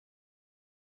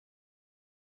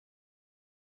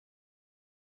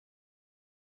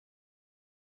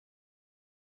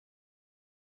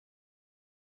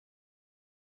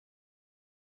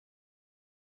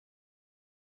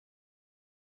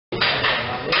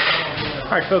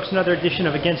Alright folks, another edition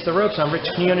of Against the Ropes. I'm Rich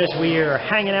Quinones. We are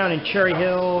hanging out in Cherry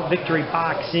Hill, Victory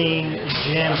Boxing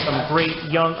Gym, some great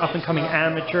young up-and-coming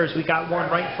amateurs. We got one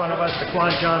right in front of us,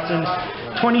 Jacquan Johnson,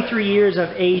 23 years of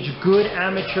age, good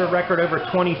amateur record, over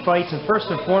 20 fights, and first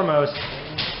and foremost,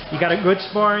 you got a good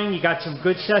sparring, you got some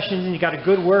good sessions, and you got a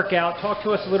good workout. Talk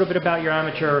to us a little bit about your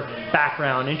amateur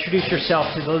background. Introduce yourself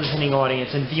to the listening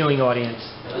audience and viewing audience.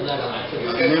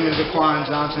 My name is Jacquan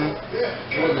Johnson.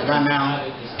 I got now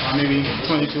maybe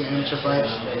 22 amateur fights.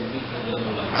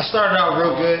 I started out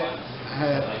real good. I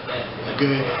had a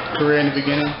good career in the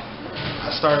beginning.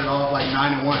 I started off like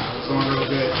 9-1. I was doing real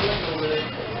good.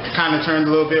 It kind of turned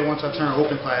a little bit once I turned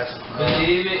open class.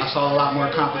 I saw a lot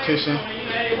more competition.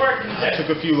 I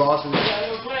took a few losses.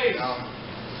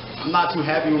 I'm not too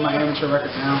happy with my amateur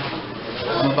record now.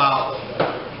 I'm about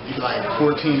like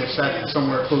 14-7,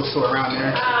 somewhere close to around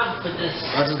there.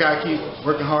 I just gotta keep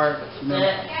working hard,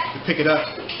 to pick it up,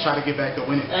 try to get back to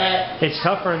winning. It's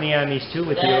tougher in the Amis too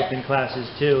with the open classes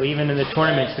too, even in the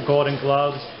tournaments, the Golden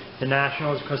Gloves, the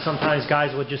Nationals, because sometimes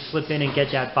guys will just slip in and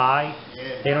get that bye.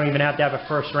 They don't even have to have a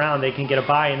first round, they can get a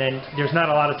bye, and then there's not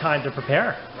a lot of time to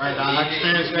prepare. Right, I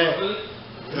experienced that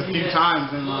a few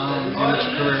times in my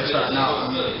amateur career starting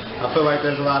out. I feel like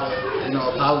there's a lot of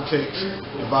politics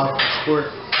involved in the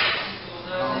sport.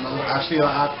 I feel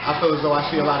as though I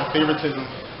see a lot of favoritism.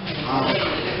 It's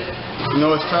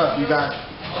tough. You got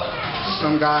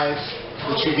some guys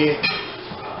that you get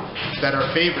that are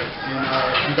favored,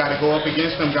 and you got to go up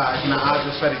against them guys, and the odds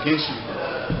are set against you.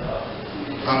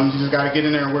 You just got to get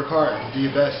in there and work hard and do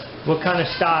your best. What kind of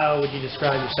style would you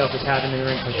describe yourself as having in the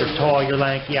ring? Because you're tall, you're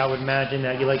lanky. I would imagine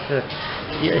that you like to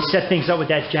set things up with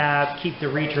that jab, keep the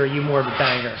reach, or are you more of a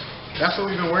banger? That's what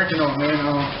we've been working on, man.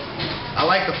 I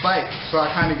like to fight, so I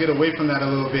kind of get away from that a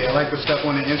little bit. I like to step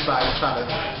on the inside and try to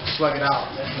slug it out.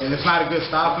 And it's not a good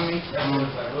style for me.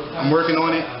 I'm working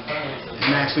on it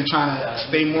and actually trying to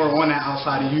stay more on that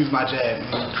outside and use my jab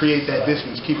and create that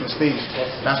distance, keeping space.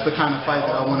 That's the kind of fight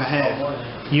that I want to have.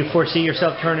 Do you foresee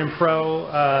yourself turning pro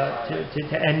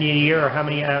to end the year, or how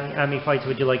many fights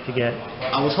would you like to get?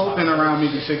 I was hoping around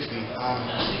maybe 60.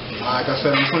 Like I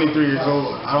said, I'm 23 years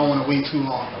old. I don't want to wait too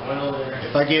long.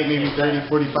 If I get maybe 30,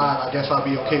 45, I guess I'll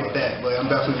be okay with that, but I'm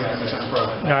definitely looking to turn pro.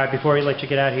 All right, before we let you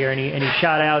get out of here, any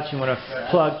shout-outs? You want to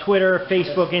plug Twitter,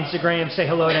 Facebook, Instagram, say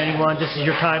hello to anyone? This is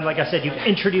your time. Like I said, you've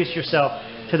introduced yourself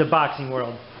to the boxing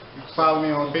world. You can follow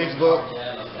me on Facebook.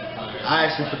 I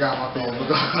actually forgot my Facebook.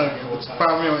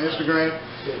 Follow me on Instagram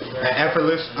at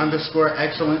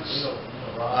effortless_excellence.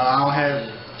 I don't have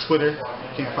Twitter.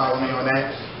 You can't follow me on that.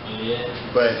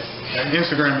 But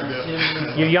Instagram is good.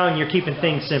 You're young, you're keeping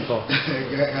things simple.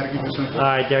 Gotta keep it simple. All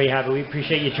right, there you have it. We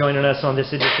appreciate you joining us on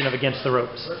this edition of Against the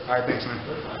Ropes. All right, thanks, man.